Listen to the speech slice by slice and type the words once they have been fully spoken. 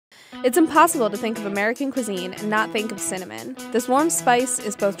It's impossible to think of American cuisine and not think of cinnamon. This warm spice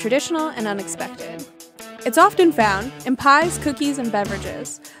is both traditional and unexpected. It's often found in pies, cookies, and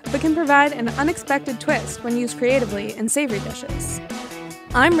beverages, but can provide an unexpected twist when used creatively in savory dishes.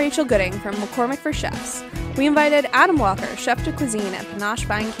 I'm Rachel Gooding from McCormick for Chefs. We invited Adam Walker, chef de cuisine at Panache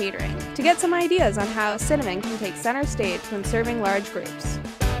Fine Catering, to get some ideas on how cinnamon can take center stage when serving large groups.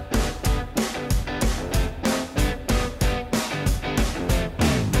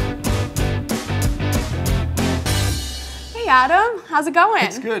 Hey Adam, how's it going?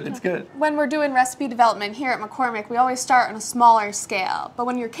 It's good, it's good. When we're doing recipe development here at McCormick, we always start on a smaller scale, but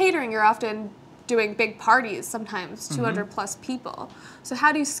when you're catering, you're often doing big parties, sometimes 200 plus people. So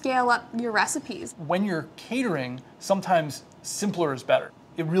how do you scale up your recipes? When you're catering, sometimes simpler is better.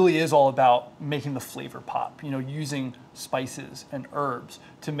 It really is all about making the flavor pop, using spices and herbs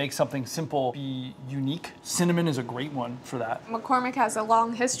to make something simple be unique. Cinnamon is a great one for that. McCormick has a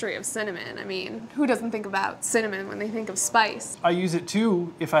long history of cinnamon. I mean, who doesn't think about cinnamon when they think of spice? I use it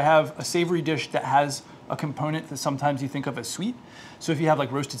too if I have a savory dish that has a component that sometimes you think of as sweet. So if you have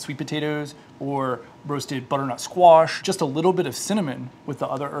like roasted sweet potatoes or roasted butternut squash, just a little bit of cinnamon with the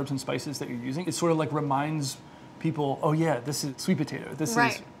other herbs and spices that you're using, it sort of like reminds people, oh yeah, this is sweet potato, this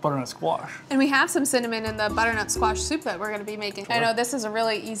is butternut squash. And we have some cinnamon in the butternut squash soup that we're going to be making. Sure. I know this is a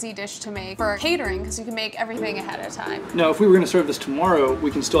really easy dish to make for catering because you can make everything ahead of time. Now, if we were going to serve this tomorrow, we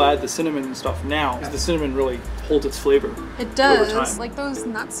can still add the cinnamon and stuff now, because the cinnamon really holds its flavor. It does. Over time. Like those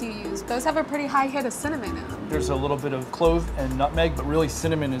nuts you use, those have a pretty high hit of cinnamon in them. There's a little bit of clove and nutmeg, but really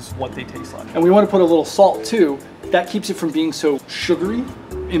cinnamon is what they taste like. And we want to put a little salt too. That keeps it from being so sugary.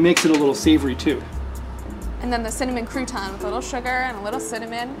 It makes it a little savory too. And then the cinnamon crouton with a little sugar and a little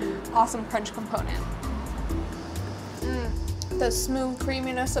cinnamon, awesome crunch component. The smooth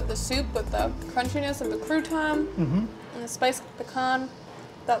creaminess of the soup with the crunchiness of the crouton and the spiced pecan,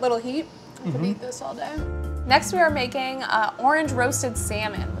 that little heat. I could eat this all day. Next we are making orange roasted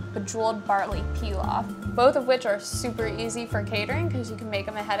salmon with bejeweled barley pilaf, both of which are super easy for catering because you can make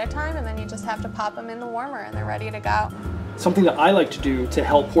them ahead of time and then you just have to pop them in the warmer and they're ready to go. Something that I like to do to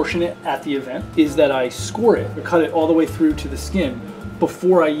help portion it at the event is that I score it or cut it all the way through to the skin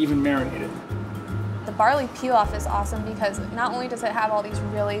before I even marinate it. The barley pilaf is awesome because not only does it have all these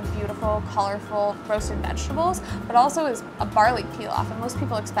really beautiful, colorful roasted vegetables, but also is a barley pilaf, and most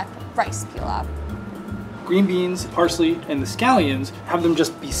people expect rice pilaf. Green beans, parsley, and the scallions, have them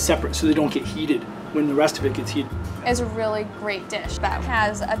just be separate so they don't get heated when the rest of it gets heated. It's a really great dish that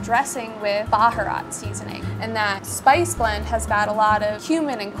has a dressing with Baharat seasoning, and that spice blend has got a lot of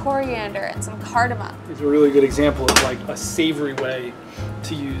cumin and coriander and some cardamom. It's a really good example of like a savory way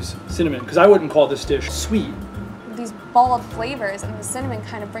to use cinnamon, because I wouldn't call this dish sweet. These bold flavors, and the cinnamon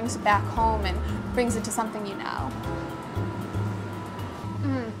kind of brings it back home and brings it to something you know.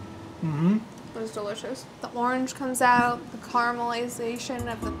 It was delicious. The orange comes out, the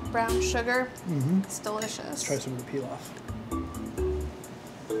caramelization of the brown sugar. It's delicious. Let's try some of the pilaf.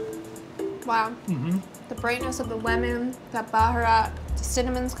 Wow. The brightness of the lemon, that baharat, the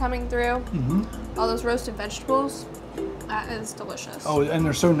cinnamon's coming through, all those roasted vegetables. That is delicious. Oh, and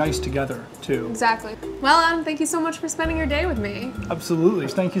they're so nice together, too. Exactly. Well, Adam, thank you so much for spending your day with me. Absolutely.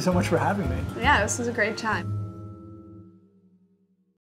 Thank you so much for having me. Yeah, this was a great time.